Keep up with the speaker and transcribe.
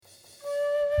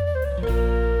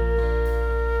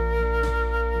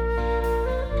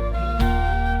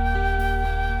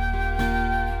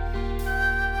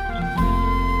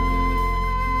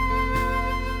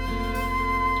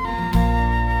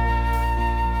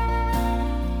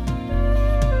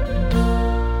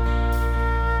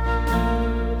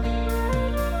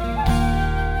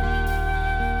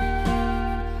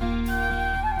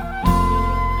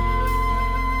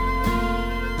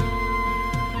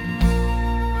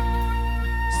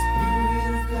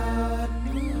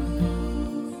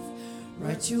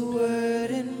Write your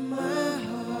word in my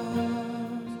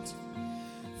heart,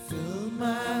 fill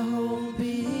my whole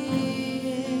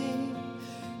being,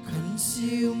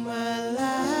 consume my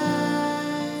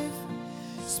life.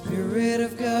 Spirit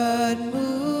of God,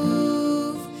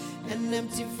 move, an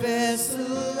empty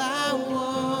vessel I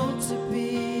want to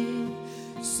be,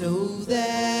 so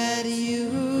that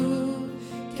you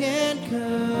can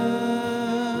come.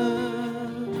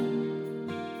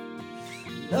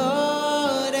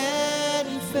 Lord,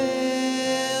 and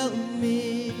fill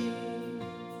me.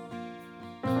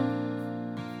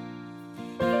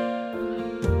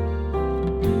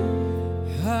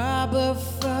 Abba,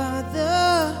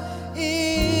 Father,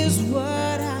 is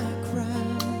what I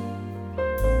cry.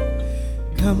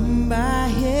 Come by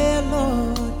here,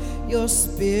 Lord, your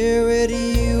spirit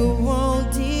you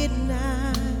won't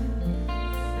deny.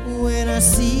 When I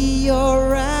see your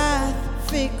wrath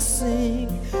fixing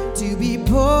to be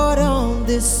poured on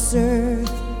this earth,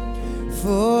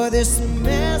 for this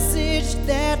message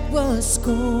that was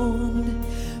scorned,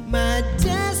 my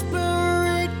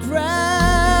desperate cry.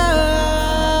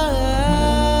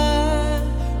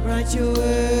 Write your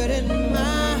word in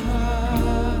my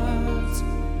heart,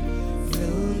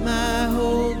 fill my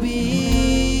whole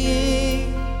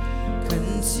being,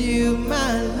 consume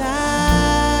my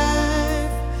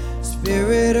life.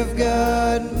 Spirit of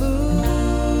God,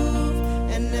 move,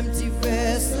 an empty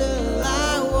vessel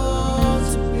I want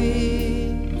to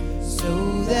be,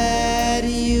 so that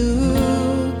you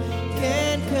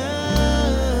can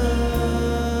come.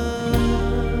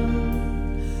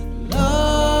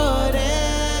 Lord,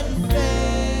 and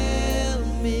fill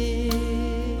me.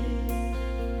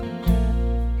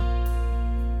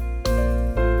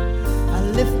 I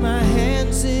lift my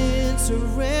hands in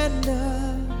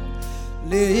surrender,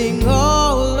 laying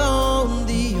all on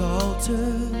the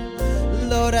altar.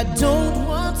 Lord, I don't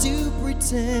want to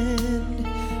pretend,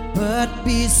 but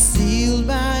be sealed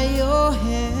by your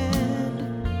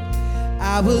hand.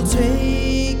 I will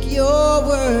take your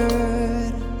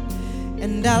word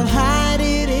and I'll hide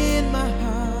it in my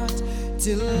heart,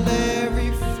 till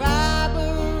every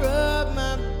fiber of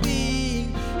my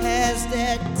being has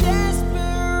that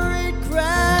desperate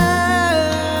cry.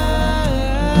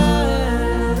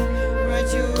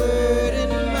 Write your word in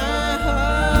my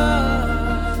heart,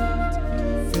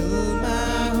 fill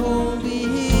my whole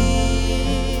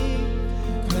being,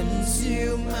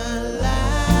 consume my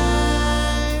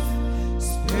life.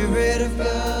 Spirit of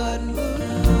God, move,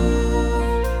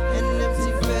 an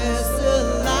empty vessel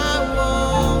I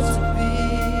want to be,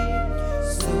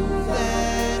 so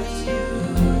that you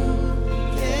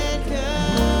can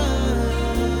come.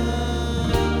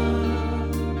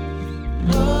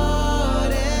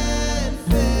 Lord, and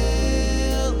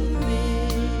fill me.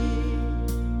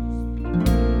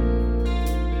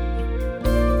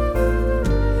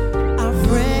 I've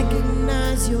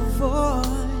recognized your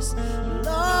voice,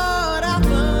 Lord,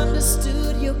 I've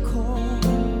understood your call.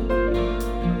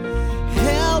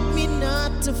 Help me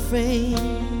not to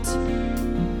faint,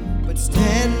 but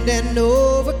stand and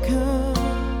overcome.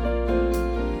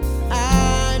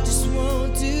 I just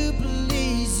want to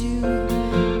please you,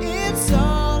 it's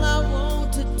all I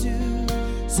want to do.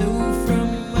 So from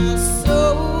my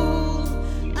soul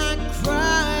I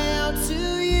cry out to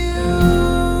you.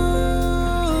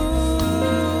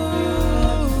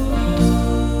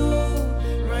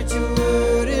 Write your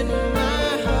word in my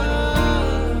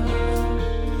heart,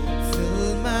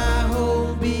 fill my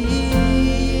whole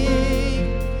being,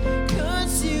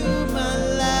 consume my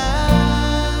life.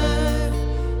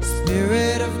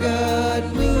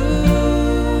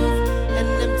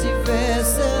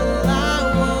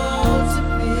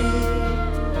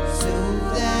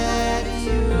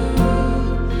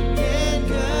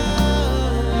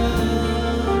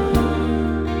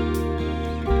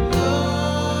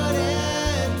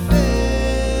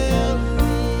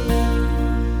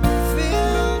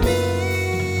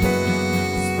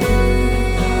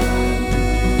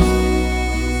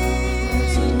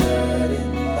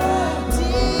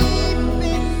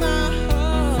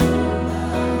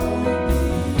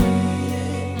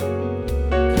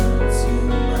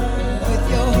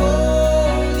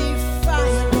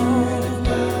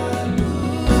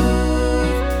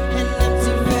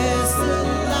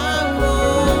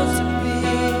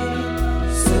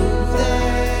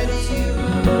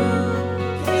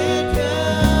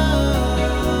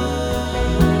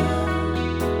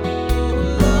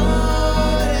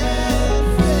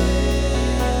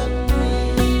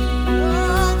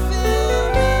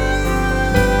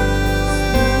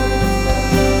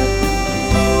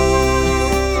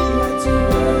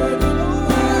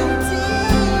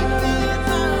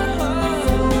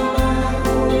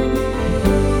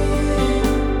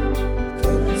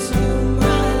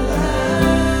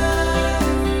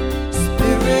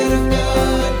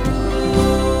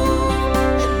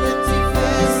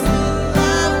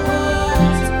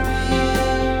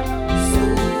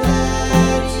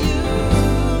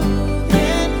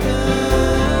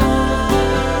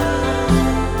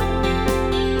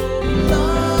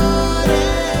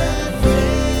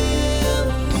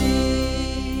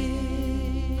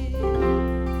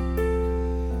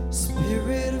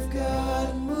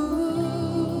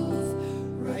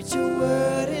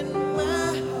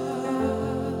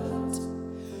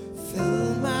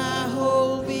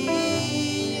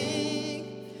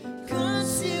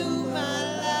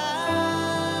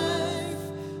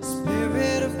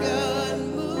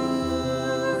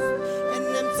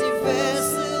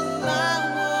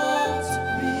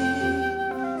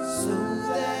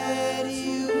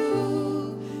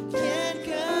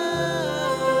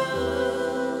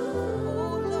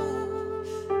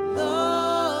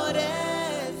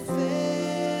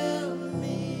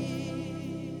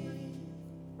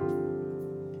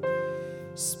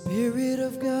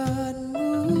 God,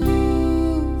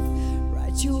 move.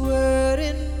 Write your word